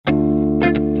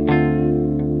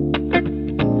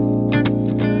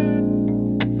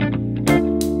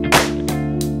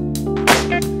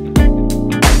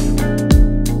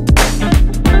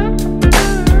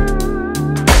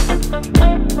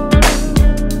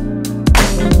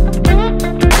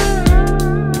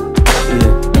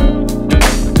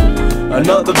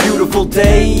Another beautiful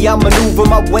day, I maneuver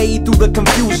my way through the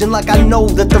confusion like I know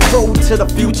that the road to the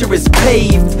future is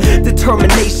paved.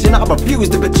 Determination I refuse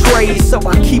to betray, so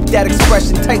I keep that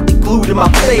expression tightly glued to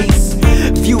my face.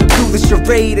 Viewed through the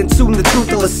charade and soon the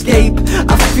truth will escape.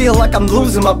 I feel like I'm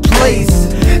losing my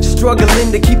place,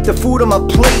 struggling to keep the food on my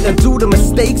plate, undo the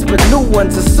mistakes but new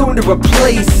ones are soon to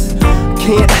replace.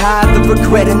 Can't hide the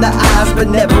regret in the eyes, but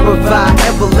never have I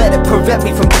ever let it prevent me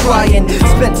from trying.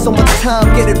 Spent so much time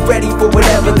getting ready for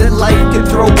whatever that life could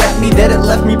throw at me that it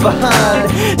left me behind.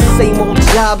 Same old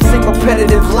job, same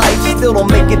repetitive life, still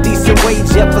don't make a decent wage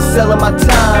yet for selling my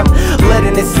time.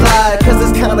 Letting it slide, cause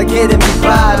it's kinda getting me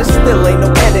by. There still ain't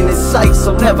no end in sight,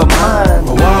 so never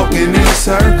mind. Walking in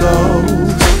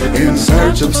circles, in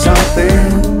search of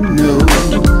something new.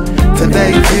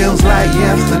 Today feels like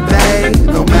yesterday,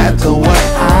 no matter what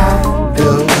I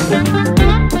do.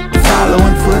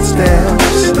 Following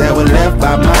footsteps that were left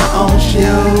by my own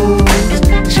shoes.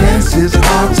 Chances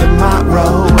are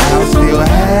tomorrow I'll still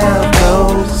have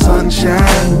those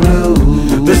sunshine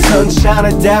blues. The sun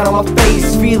shining down on my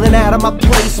face, feeling out of my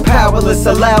place, powerless,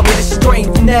 allow me to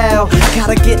strength now.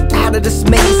 Gotta get out of this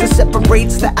maze that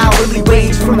separates the hourly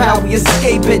wage from how we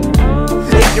escape it.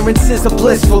 Ignorance is a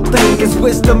blissful thing, as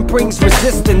wisdom brings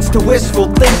resistance to wishful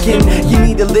thinking. You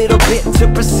need a little bit to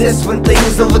persist when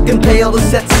things are looking pale, to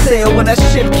set sail when that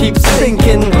ship keeps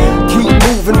sinking. Keep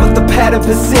moving but the pattern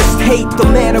persists. Hate the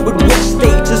manner in which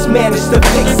they just manage to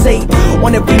fixate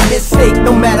on every mistake,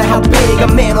 no matter how big. A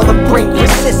man on the brink,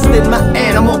 resisting my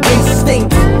animal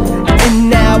instinct. And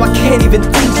now I can't even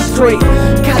think straight.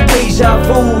 Got deja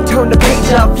vu, turn the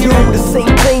page I view. The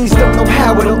same things, don't know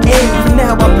how it'll end. For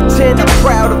now I pretend I'm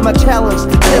proud of my challenge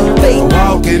to tempt fate.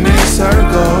 Walking in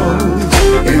circles,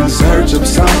 in search of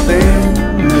something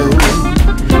new.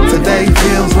 Today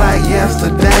feels like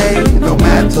yesterday, no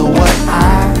matter what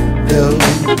I do.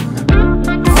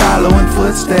 Following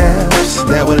footsteps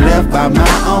that were left by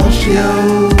my own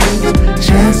shoes.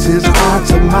 Chances are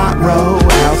tomorrow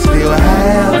I'll still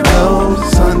have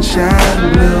those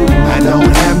sunshine blues. I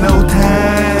don't have no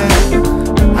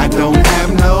time, I don't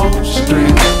have no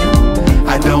strength,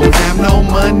 I don't have no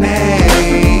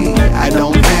money, I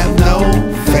don't have no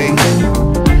faith.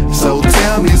 So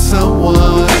tell me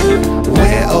someone,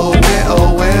 where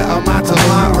are my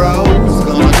tomorrows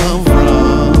gonna come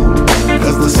from?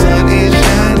 Cause the sun is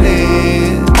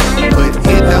shining, but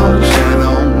it don't shine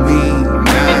on me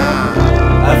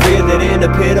now. I feel it in the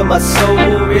pit of my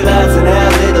soul, realizing how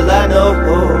little I know.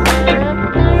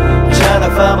 Trying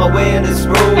to find my way in this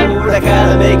road, I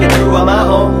gotta make it through on my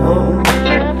own.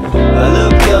 I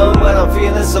look young but I'm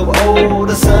feeling so old.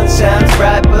 The sun shines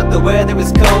bright but the weather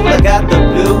is cold. I got the